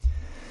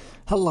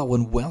Hello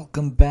and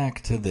welcome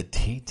back to the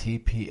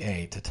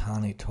TTPA,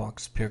 Tatani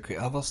Talks Pirkei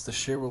Avos, the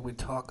share where we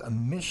talk a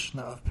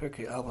Mishnah of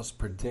Pirkei Avos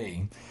per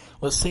day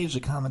with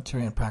sage,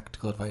 commentary, and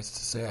practical advice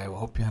to say. I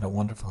hope you had a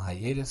wonderful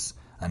hiatus.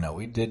 I know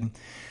we did.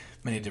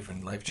 Many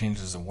different life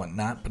changes and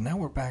whatnot, but now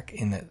we're back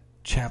in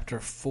chapter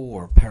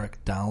 4, Perek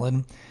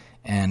Daled,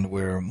 and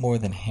we're more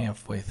than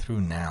halfway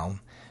through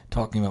now,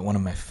 talking about one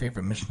of my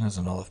favorite Mishnahs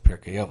in all of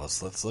Pirkei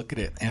Avos. Let's look at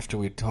it after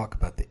we talk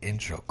about the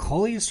intro.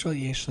 Kol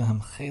Yisrael yesh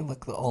lahem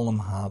chelek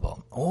le'olam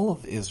haba. All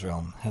of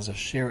Israel has a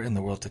share in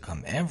the world to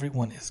come.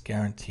 Everyone is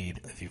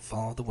guaranteed. If you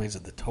follow the ways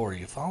of the Torah,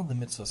 you follow the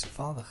mitzvahs, you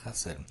follow the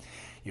chesed,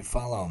 you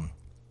follow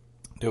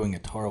doing a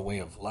Torah way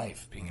of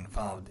life, being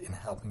involved in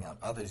helping out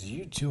others,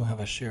 you too have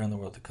a share in the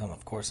world to come.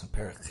 Of course, in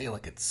Perek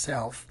Chelek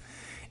itself,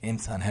 in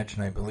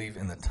Sanhedrin, I believe,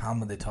 in the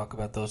Talmud, they talk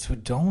about those who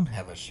don't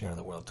have a share in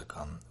the world to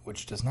come,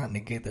 which does not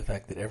negate the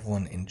fact that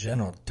everyone in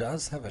general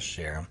does have a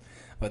share,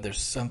 but there's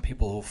some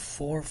people who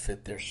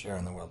forfeit their share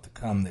in the world to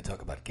come. They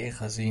talk about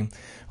Gehazi,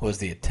 who was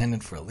the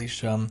attendant for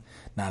Elisha,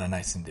 not a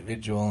nice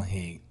individual.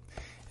 He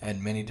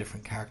had many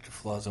different character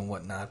flaws and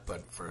whatnot,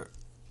 but for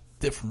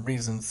different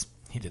reasons,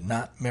 he did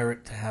not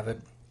merit to have it.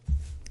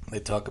 They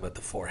talk about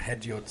the four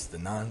hedyots, the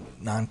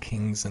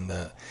non-kings, and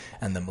the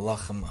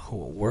malachim who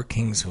were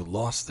kings who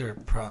lost their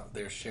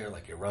share,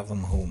 like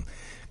Yeravam, who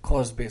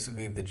caused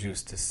basically the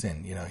Jews to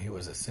sin. You know, he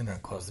was a sinner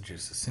and caused the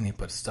Jews to sin. He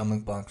put a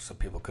stumbling block so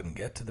people couldn't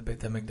get to the Beit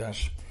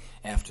HaMikdash.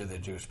 After the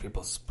Jewish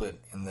people split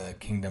in the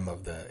kingdom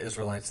of the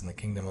Israelites and the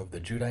kingdom of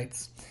the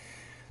Judites.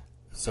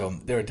 So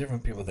there are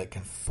different people that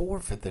can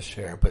forfeit the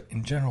share, but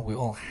in general we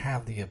all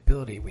have the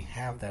ability, we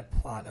have that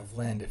plot of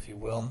land, if you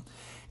will,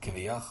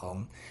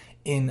 kiviyachol,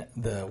 in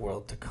the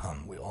world to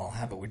come. We all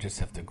have it, we just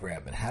have to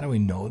grab it. How do we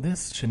know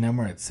this?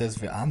 Shenemar, it says,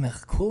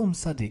 Ve'amech kulam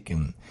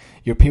sadikim.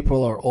 Your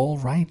people are all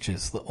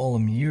righteous.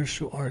 Le'olam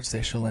yirshu arts,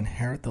 they shall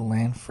inherit the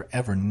land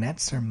forever.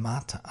 Netzer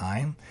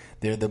mata'ai,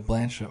 they're the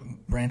branch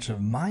of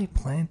my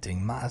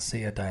planting,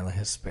 ma'aseh yadai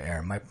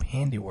lehispe'er, my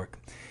handiwork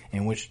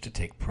in which to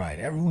take pride.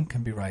 Everyone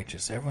can be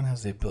righteous. Everyone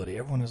has the ability.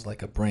 Everyone is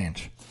like a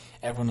branch.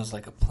 Everyone is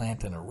like a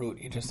plant and a root.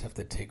 You just have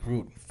to take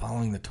root,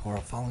 following the Torah,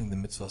 following the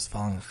mitzvahs,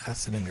 following the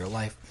chesed in your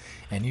life,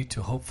 and you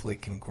too hopefully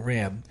can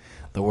grab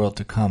the world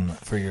to come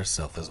for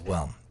yourself as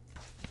well.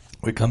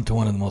 We come to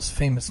one of the most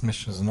famous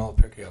Mishnahs in all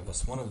Pirkei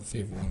Avos, one of the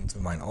favorite ones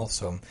of mine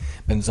also.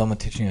 Ben Zoma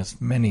teaching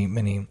us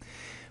many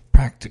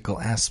practical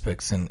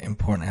aspects and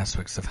important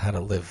aspects of how to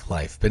live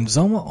life. Ben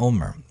Zoma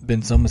Omer.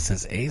 Ben Zoma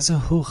says,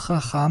 Ezehu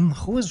Chacham,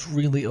 who is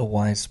really a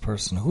wise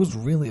person? Who is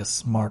really a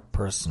smart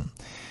person?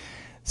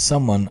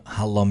 Someone,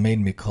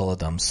 halomed mikol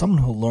adam,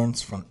 someone who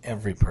learns from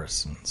every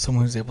person,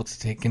 someone who's able to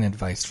take in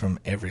advice from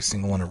every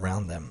single one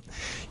around them.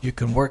 You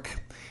can work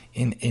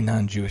in a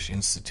non-Jewish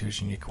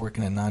institution, you can work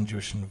in a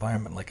non-Jewish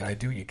environment like I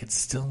do, you could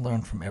still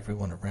learn from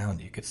everyone around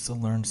you. You could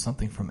still learn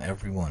something from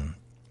everyone.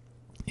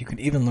 You could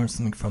even learn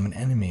something from an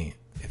enemy,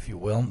 if you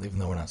will, even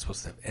though we're not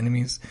supposed to have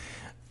enemies,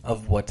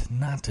 of what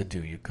not to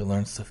do. You could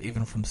learn stuff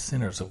even from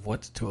sinners of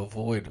what to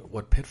avoid,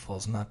 what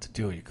pitfalls not to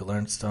do. You could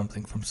learn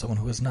something from someone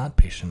who is not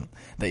patient,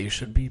 that you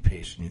should be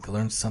patient. You could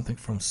learn something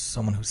from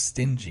someone who's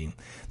stingy,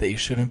 that you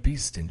shouldn't be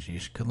stingy.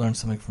 You could learn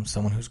something from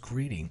someone who's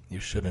greedy.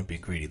 You shouldn't be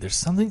greedy. There's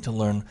something to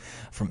learn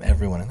from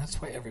everyone, and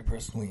that's why every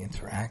person we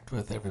interact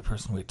with, every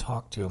person we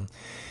talk to,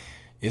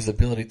 is the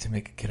ability to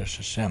make a Kiddush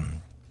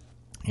Hashem.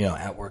 You know,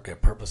 at work, I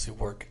purposely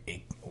wear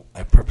a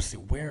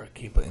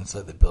kippah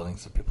inside the building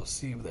so people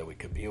see that we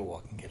could be a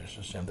walking Kiddush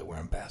Hashem, that we're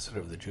ambassador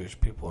of the Jewish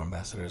people,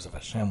 ambassadors of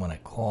Hashem. When I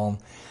call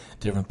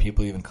different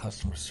people, even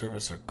customer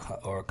service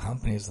or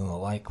companies and the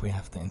like, we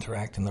have to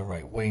interact in the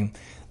right way.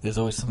 There's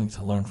always something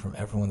to learn from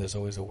everyone. There's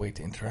always a way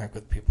to interact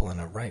with people in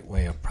a right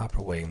way, a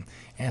proper way,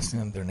 asking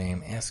them their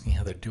name, asking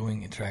how they're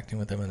doing, interacting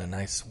with them in a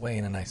nice way,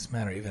 in a nice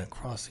manner, even a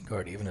crossing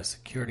guard, even a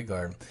security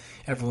guard.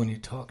 Everyone you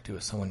talk to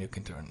is someone you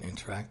can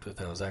interact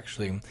with. I was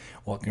actually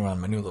walking around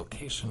my new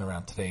location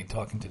around today,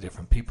 talking to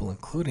different people,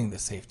 including the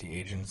safety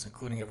agents,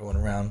 including everyone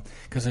around,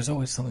 because there's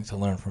always something to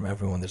learn from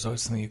everyone. There's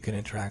always something you can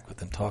interact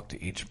with and talk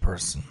to each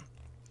person.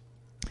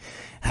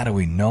 How do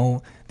we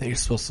know that you're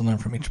supposed to learn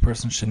from each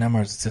person?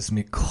 Shenemar, it says,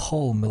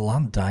 Mikol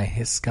milamdai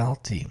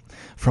hiskalti.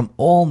 From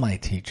all my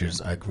teachers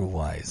I grew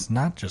wise.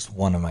 Not just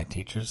one of my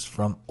teachers,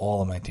 from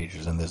all of my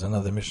teachers. And there's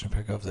another Mishnah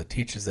Pirkei that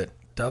teaches that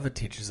David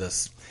teaches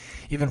us,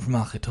 even from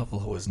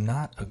Achitophel, who was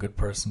not a good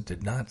person,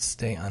 did not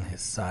stay on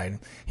his side.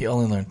 He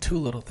only learned two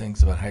little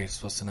things about how you're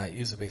supposed to not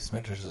use a base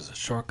medrash as a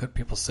shortcut,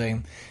 people say,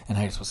 and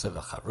how you're supposed to have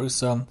a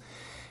charusa,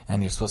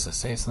 and you're supposed to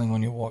say something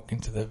when you walk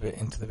into the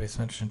base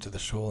medrash, into the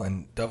shul.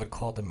 And David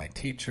called him my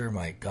teacher,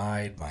 my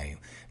guide,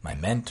 my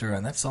mentor,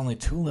 and that's only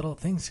two little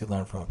things you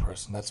learn from a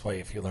person. That's why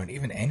if you learn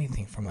even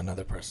anything from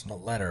another person, a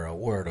letter, a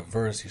word, a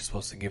verse, you're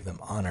supposed to give them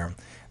honor.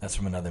 That's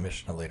from another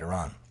Mishnah later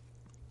on.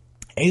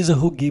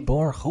 Ezehu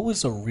Gibor, who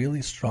is a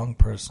really strong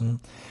person,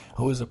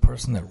 who is a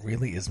person that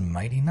really is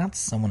mighty, not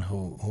someone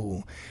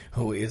who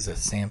is a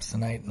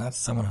Samsonite, not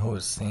someone who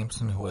is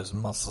Samson, who has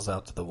muscles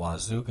out to the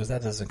wazoo, because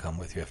that doesn't come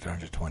with you after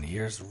 120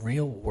 years.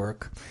 Real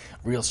work,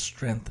 real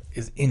strength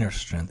is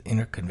strength,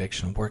 inner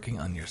conviction, working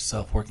on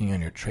yourself, working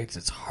on your traits.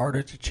 It's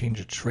harder to change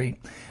a trait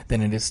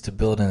than it is to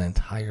build an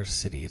entire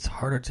city. It's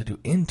harder to do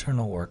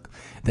internal work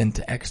than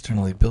to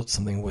externally build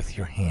something with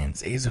your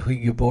hands.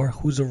 Ezehu Gibor,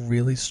 who's a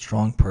really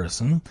strong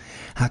person,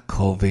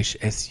 Hakovish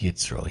es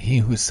Yitzro, he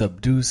who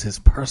subdues his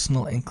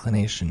personal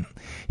inclination,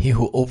 he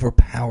who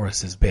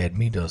overpowers his bad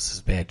midos,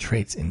 his bad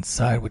traits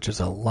inside, which is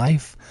a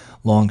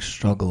lifelong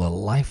struggle, a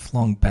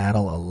lifelong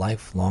battle, a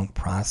lifelong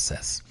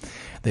process.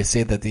 They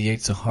say that the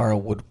Yetzer Hara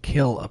would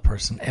kill a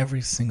person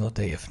every single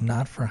day if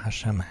not for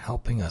Hashem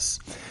helping us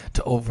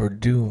to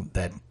overdo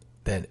that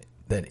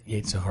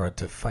Yetzer Hara,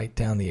 to fight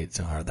down the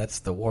Yetzer Hara. That's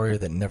the warrior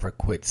that never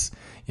quits.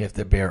 You have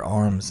to bear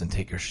arms and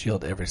take your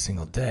shield every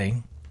single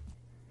day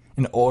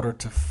in order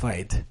to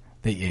fight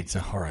the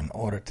Yetzer Hara. In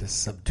order to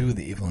subdue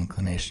the evil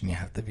inclination, you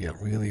have to be a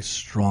really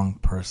strong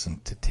person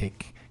to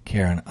take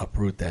care and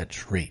uproot that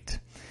trait.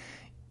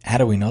 How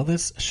do we know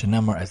this?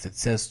 Shenamar, as it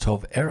says,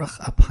 Tov erech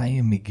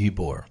apayim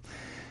migibor.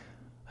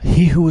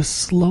 He who is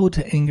slow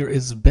to anger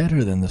is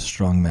better than the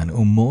strong man.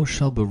 Umo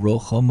shel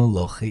berocho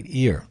melochet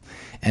ir.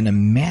 And a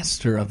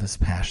master of his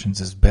passions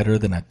is better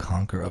than a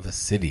conqueror of a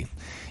city.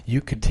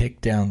 You could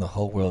take down the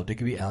whole world. You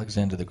could be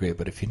Alexander the Great,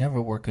 but if you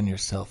never work on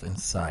yourself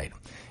inside,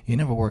 you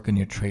never work on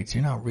your traits,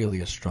 you're not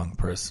really a strong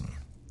person.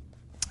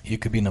 You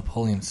could be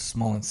Napoleon,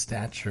 small in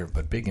stature,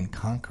 but big in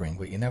conquering,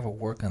 but you never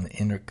work on the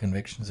inner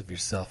convictions of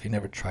yourself. You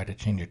never try to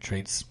change your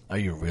traits. Are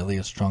you really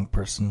a strong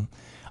person?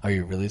 Are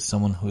you really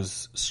someone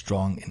who's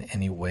strong in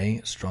any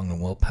way, strong in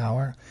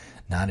willpower?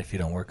 Not if you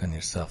don't work on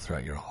yourself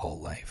throughout your whole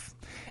life.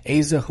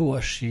 Ezehu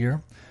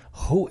Ashir,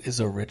 who is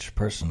a rich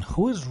person?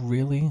 Who is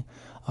really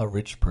a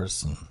rich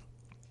person?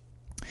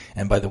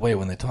 And by the way,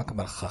 when they talk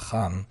about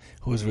Chacham,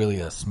 who is really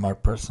a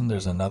smart person,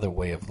 there's another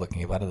way of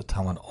looking about it. The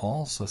Talmud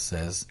also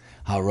says,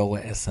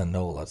 Haroa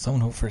Esanola,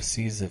 someone who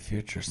foresees the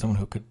future, someone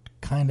who could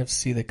kind of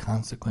see the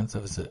consequence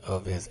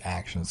of his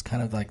actions,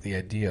 kind of like the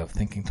idea of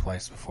thinking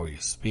twice before you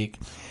speak,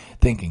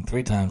 thinking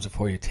 3 times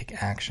before you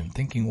take action,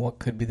 thinking what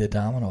could be the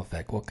domino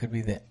effect, what could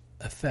be the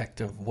effect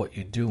of what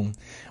you do,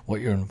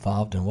 what you're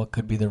involved in, what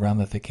could be the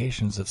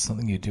ramifications of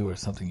something you do or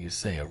something you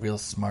say. A real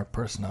smart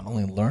person not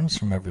only learns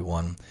from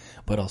everyone,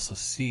 but also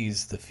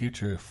sees the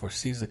future,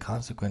 foresees the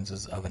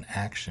consequences of an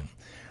action.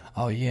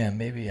 Oh yeah,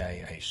 maybe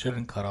I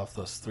shouldn't cut off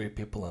those 3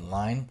 people in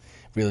line.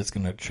 Really, it's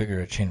going to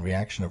trigger a chain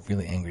reaction of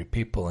really angry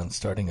people and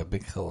starting a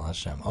big Chil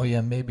Hashem. Oh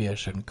yeah, maybe I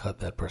shouldn't cut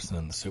that person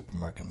in the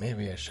supermarket.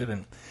 Maybe I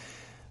shouldn't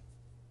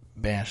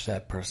bash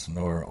that person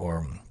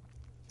or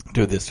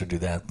do this or do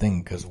that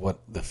thing, because what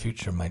the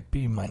future might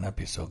not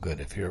be so good.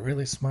 If you're a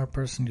really smart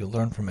person, you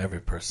learn from every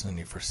person and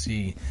you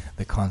foresee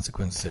the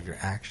consequences of your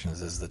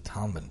actions, as the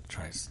Talmud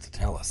tries to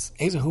tell us.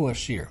 Ezehu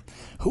Ashir,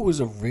 who is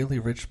a really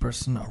rich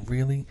person, a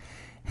really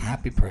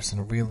happy person,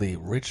 a really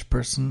rich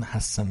person,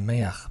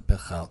 Hasameach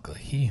bechalka,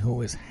 he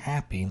who is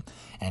happy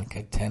and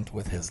content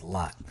with his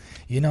lot.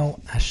 You know,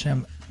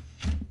 Hashem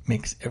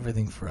makes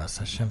everything for us.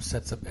 Hashem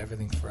sets up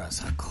everything for us.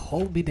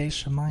 Hakol bidei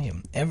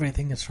shemayim.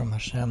 Everything is from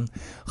Hashem,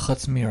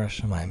 chutz mi'yirah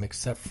shemayim,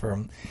 except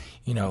for,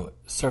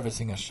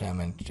 servicing Hashem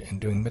and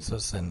doing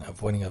mitzvahs and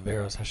avoiding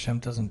averos. Hashem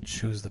doesn't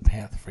choose the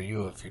path for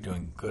you if you're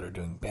doing good or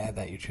doing bad.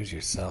 That you choose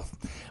yourself.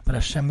 But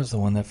Hashem is the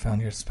one that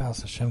found your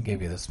spouse. Hashem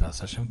gave you the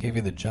spouse. Hashem gave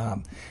you the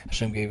job.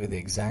 Hashem gave you the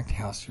exact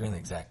house you're in, the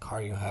exact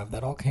car you have.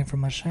 That all came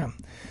from Hashem.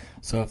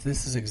 So if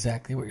this is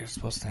exactly what you're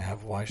supposed to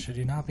have, why should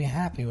you not be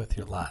happy with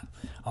your lot?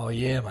 Oh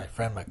yeah, my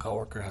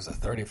coworker has a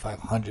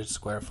 3,500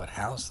 square foot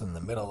house in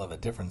the middle of a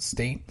different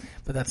state,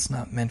 but that's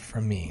not meant for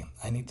me.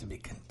 I need to be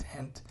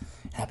content,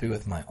 happy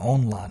with my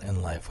own lot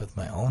in life, with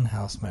my own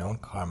house, my own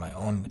car, my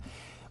own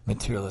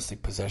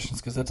materialistic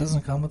possessions, because that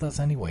doesn't come with us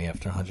anyway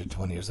after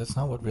 120 years. That's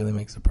not what really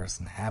makes a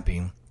person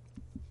happy.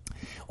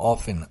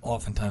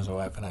 Oftentimes my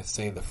wife and I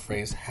say the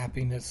phrase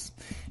happiness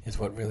is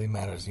what really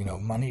matters.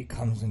 Money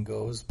comes and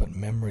goes, but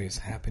memories,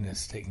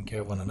 happiness, taking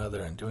care of one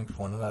another and doing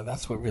for one another,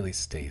 that's what really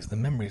stays. The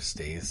memory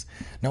stays.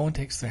 No one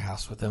takes their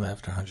house with them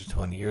after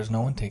 120 years.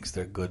 No one takes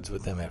their goods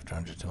with them after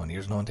 120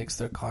 years. No one takes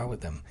their car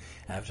with them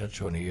after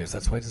 120 years.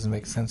 That's why it doesn't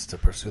make sense to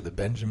pursue the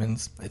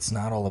Benjamins. It's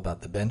not all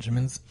about the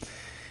Benjamins.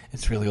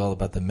 It's really all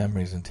about the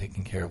memories and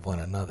taking care of one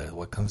another.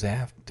 What comes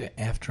after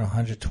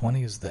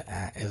 120 is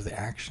the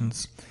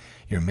actions,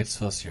 your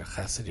mitzvahs, your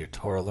chesed, your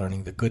Torah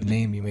learning, the good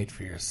name you made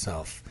for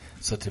yourself.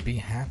 So to be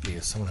happy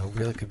is someone who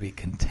really could be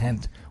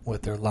content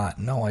with their lot.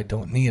 No, I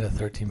don't need a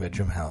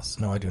 13-bedroom house.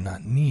 No, I do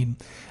not need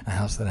a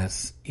house that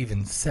has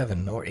even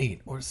 7 or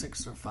 8 or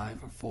 6 or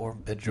 5 or 4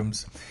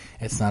 bedrooms.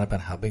 It's not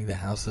about how big the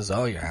house is.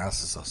 Oh, your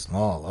house is so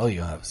small. Oh,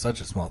 you have such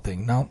a small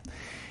thing. No,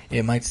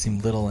 it might seem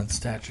little in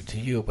stature to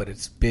you, but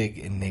it's big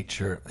in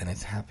nature and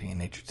it's happy in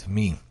nature to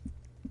me.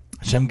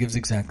 Hashem gives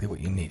exactly what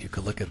you need. You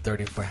could look at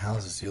 34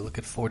 houses. You look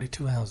at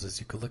 42 houses.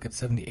 You could look at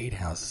 78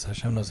 houses.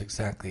 Hashem knows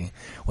exactly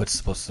what's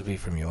supposed to be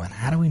from you. And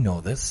how do we know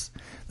this?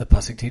 The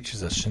pasuk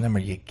teaches us,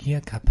 Shenemar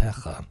Yegia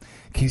Kapecha,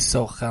 Ki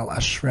Sochal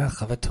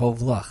Ashrecha V'Tov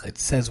Lach. It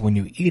says, when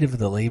you eat of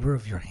the labor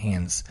of your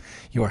hands,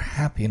 you are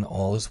happy and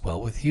all is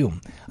well with you.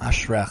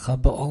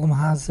 Ashrecha Ba'olam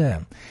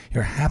Hazeh.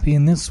 You're happy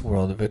in this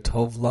world.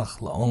 V'Tov Lach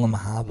La'olam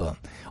Haba.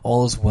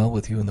 All is well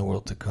with you in the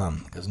world to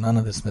come. Because none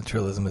of this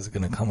materialism is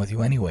going to come with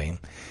you anyway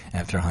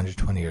after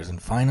 120 years.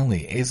 And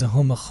finally,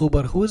 Ezahu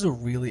Mechubad, who is a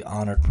really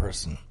honored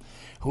person?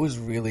 Who is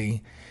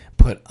really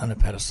put on a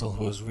pedestal,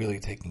 who is really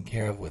taken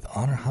care of with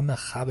honor?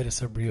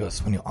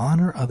 When you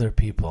honor other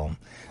people,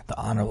 the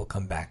honor will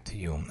come back to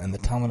you. And the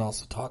Talmud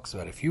also talks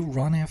about, if you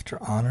run after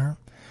honor,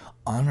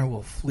 honor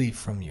will flee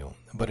from you.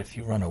 But if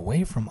you run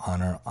away from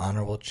honor,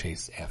 honor will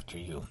chase after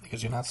you.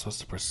 Because you're not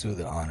supposed to pursue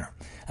the honor.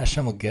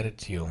 Hashem will get it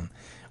to you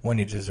when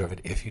you deserve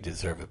it, if you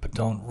deserve it. But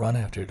don't run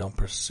after it, don't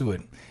pursue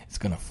it. It's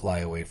going to fly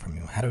away from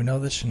you. How do we know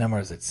this? Shenemar,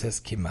 as it says,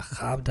 Ki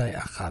machabdai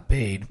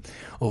achabed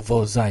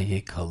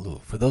uvozai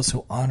yekalu. For those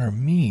who honor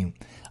me,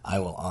 I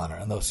will honor,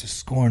 and those who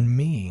scorn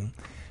me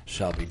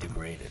shall be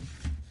degraded.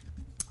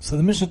 So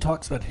the Mishnah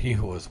talks about he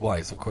who was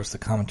wise. Of course, the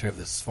commentary of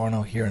the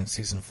Sforno here in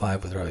Season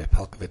 5 with Rabbi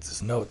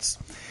Palkovitz's notes.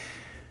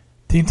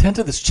 The intent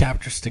of this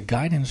chapter is to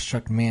guide and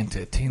instruct man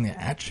to attain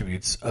the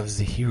attributes of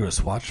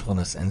zehirus,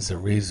 watchfulness, and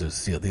zerizus,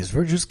 zeal. These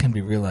virtues can be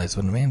realized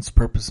when a man's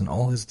purpose in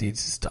all his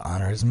deeds is to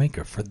honor his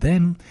Maker. For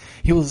then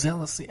he will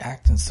zealously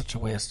act in such a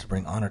way as to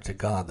bring honor to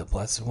God, the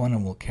Blessed One,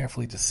 and will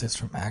carefully desist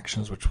from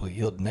actions which will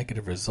yield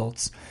negative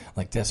results,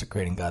 like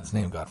desecrating God's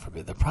name, God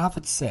forbid. The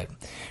prophet said,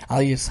 Al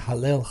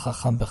yishalel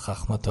chacham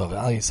bechachmato,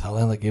 al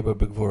yishalel hageber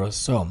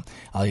begvuraso,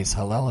 al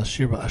yishalel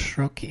ashir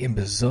ba'ashro ki im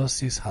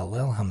bezos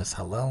yishalel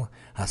hamishalel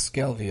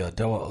haskel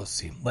v'yod.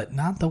 Let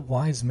not the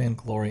wise man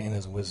glory in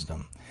his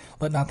wisdom.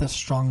 Let not the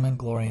strong man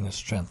glory in his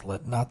strength.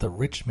 Let not the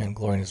rich man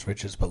glory in his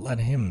riches. But let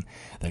him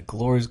that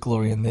glories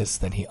glory in this,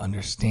 that he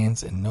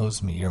understands and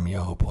knows me.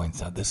 Yirmiyahu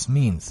points out. This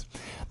means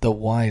the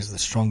wise, the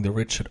strong, the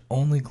rich should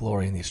only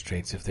glory in these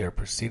traits if they are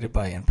preceded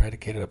by and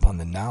predicated upon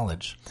the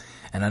knowledge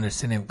and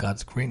understanding of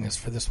God's greatness.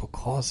 For this will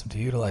cause him to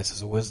utilize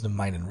his wisdom,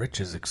 might, and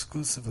riches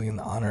exclusively in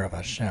the honor of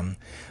Hashem.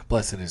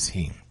 Blessed is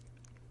he.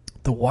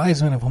 The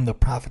wise man of whom the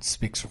prophet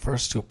speaks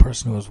refers to a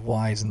person who is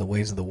wise in the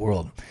ways of the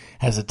world,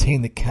 has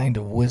attained the kind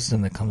of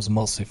wisdom that comes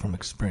mostly from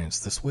experience.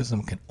 This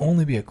wisdom can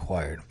only be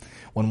acquired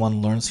when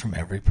one learns from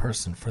every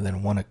person, for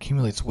then one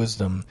accumulates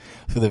wisdom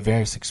through the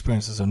various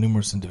experiences of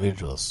numerous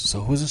individuals.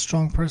 So who is a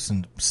strong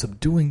person?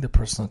 Subduing the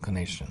personal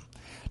inclination.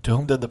 To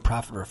whom did the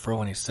prophet refer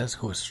when he says,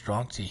 who is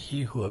strong? To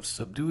he who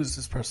subdues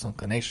his personal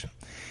inclination.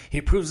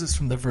 He proves this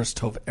from the verse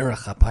Tov Erech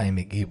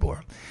Apayim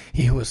Gibor.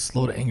 He who is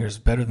slow to anger is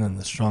better than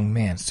the strong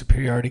man.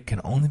 Superiority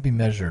can only be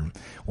measured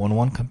when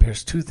one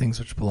compares two things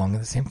which belong in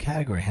the same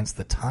category. Hence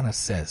the Tana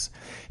says,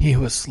 he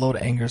who is slow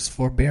to anger is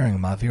forbearing,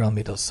 Ma'avir al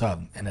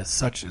midosab, and as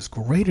such is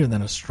greater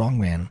than a strong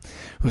man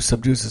who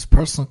subdues his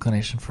personal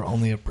inclination for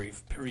only a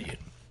brief period.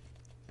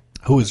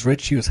 Who is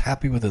rich, he who is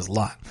happy with his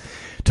lot.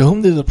 To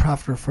whom did the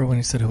prophet refer when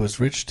he said, who is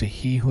rich? To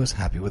he who is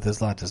happy with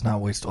his lot, does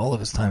not waste all of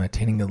his time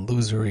attaining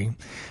illusory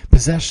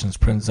possessions.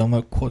 Prince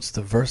Zoma quotes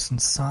the verse in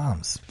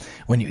Psalms.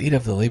 When you eat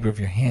of the labor of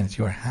your hands,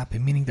 you are happy,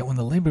 meaning that when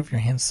the labor of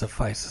your hands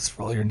suffices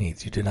for all your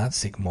needs, you do not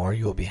seek more.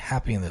 You will be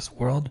happy in this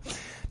world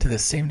to the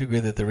same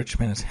degree that the rich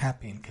man is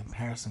happy in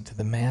comparison to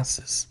the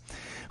masses.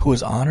 Who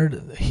is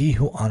honored? He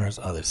who honors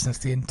others. Since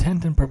the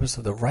intent and purpose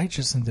of the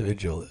righteous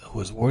individual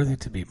who is worthy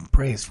to be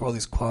praised for all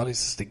these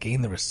qualities is to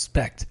gain the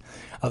respect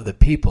of the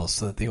people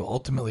so that they will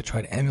ultimately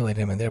try to emulate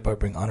him and thereby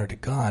bring honor to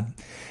God,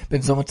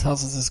 Ben Zoma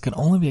tells us this can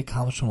only be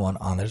accomplished when one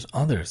honors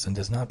others and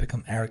does not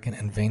become arrogant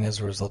and vain as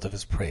a result of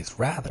his praise.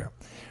 Rather,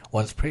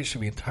 one's praise should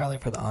be entirely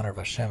for the honor of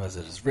Hashem, as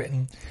it is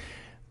written,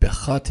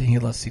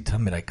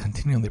 I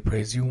continually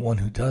praise you. One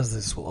who does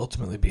this will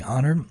ultimately be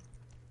honored.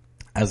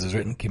 As is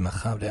written,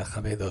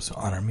 those who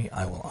honor me,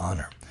 I will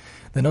honor.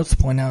 The notes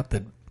point out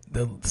that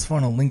the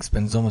Sforno links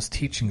Ben Zoma's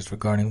teachings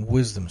regarding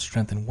wisdom,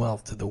 strength, and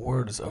wealth to the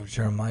words of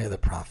Jeremiah the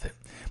prophet.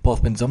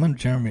 Both Ben Zoma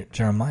and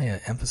Jeremiah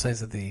emphasize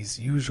that the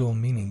usual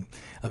meaning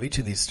of each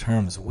of these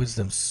terms,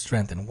 wisdom,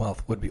 strength, and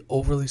wealth, would be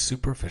overly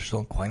superficial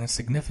and quite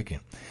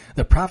insignificant.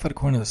 The prophet,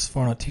 according to the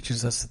Sforno,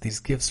 teaches us that these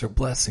gifts are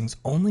blessings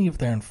only if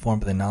they are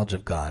informed by the knowledge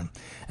of God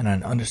and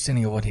an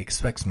understanding of what he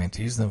expects man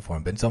to use them for.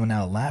 Ben Zoma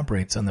now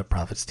elaborates on the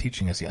prophet's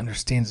teaching as he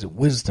understands that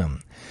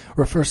wisdom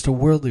refers to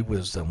worldly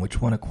wisdom,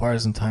 which one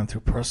acquires in time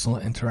through personal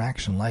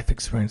interaction, life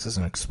experiences,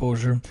 and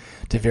exposure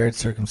to varied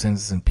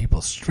circumstances and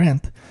people's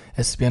strength,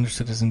 is to be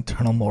understood as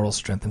internal moral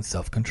strength and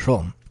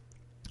self-control.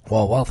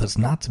 While wealth is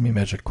not to be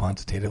measured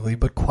quantitatively,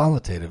 but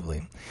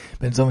qualitatively.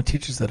 Ben Zoma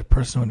teaches that a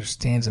person who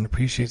understands and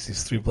appreciates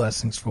these three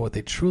blessings for what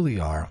they truly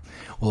are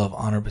will have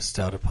honor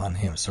bestowed upon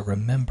him. So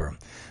remember,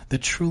 The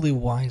truly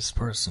wise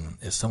person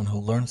is someone who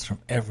learns from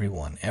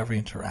everyone, every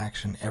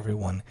interaction,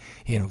 everyone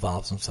he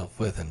involves himself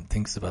with, and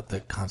thinks about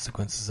the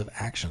consequences of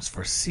actions,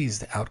 foresees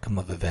the outcome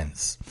of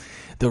events.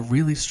 The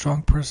really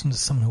strong person is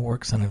someone who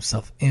works on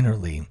himself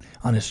innerly,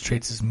 on his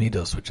traits as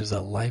midos, which is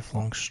a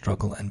lifelong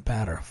struggle and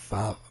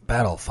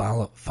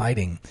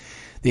fighting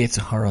the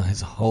Yetzer Hara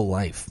his whole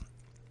life.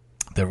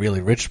 The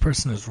really rich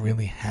person is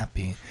really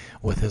happy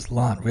with his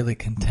lot, really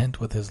content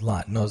with his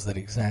lot, knows that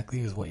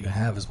exactly is what you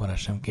have is what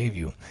Hashem gave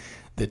you.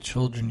 The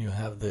children you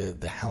have,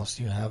 the house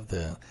you have,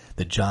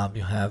 the job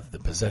you have, the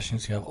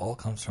possessions you have, all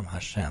comes from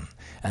Hashem.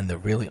 And the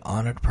really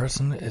honored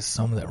person is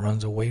someone that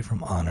runs away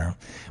from honor,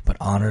 but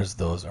honors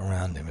those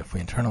around him. If we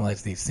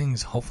internalize these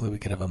things, hopefully we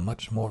could have a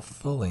much more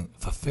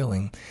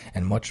fulfilling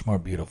and much more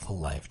beautiful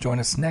life. Join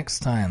us next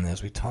time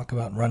as we talk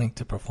about running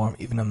to perform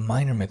even a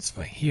minor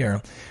mitzvah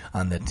here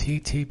on the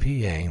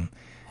TTPA.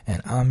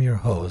 And I'm your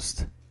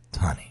host,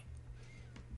 Tani.